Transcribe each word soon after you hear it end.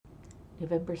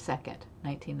November 2nd,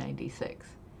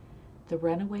 1996. The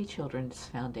Runaway Children's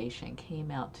Foundation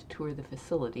came out to tour the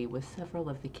facility with several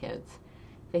of the kids.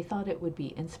 They thought it would be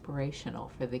inspirational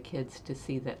for the kids to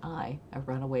see that I, a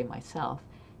runaway myself,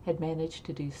 had managed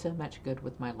to do so much good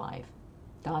with my life.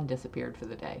 Don disappeared for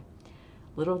the day.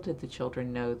 Little did the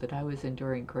children know that I was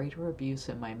enduring greater abuse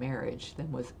in my marriage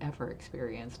than was ever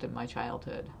experienced in my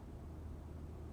childhood.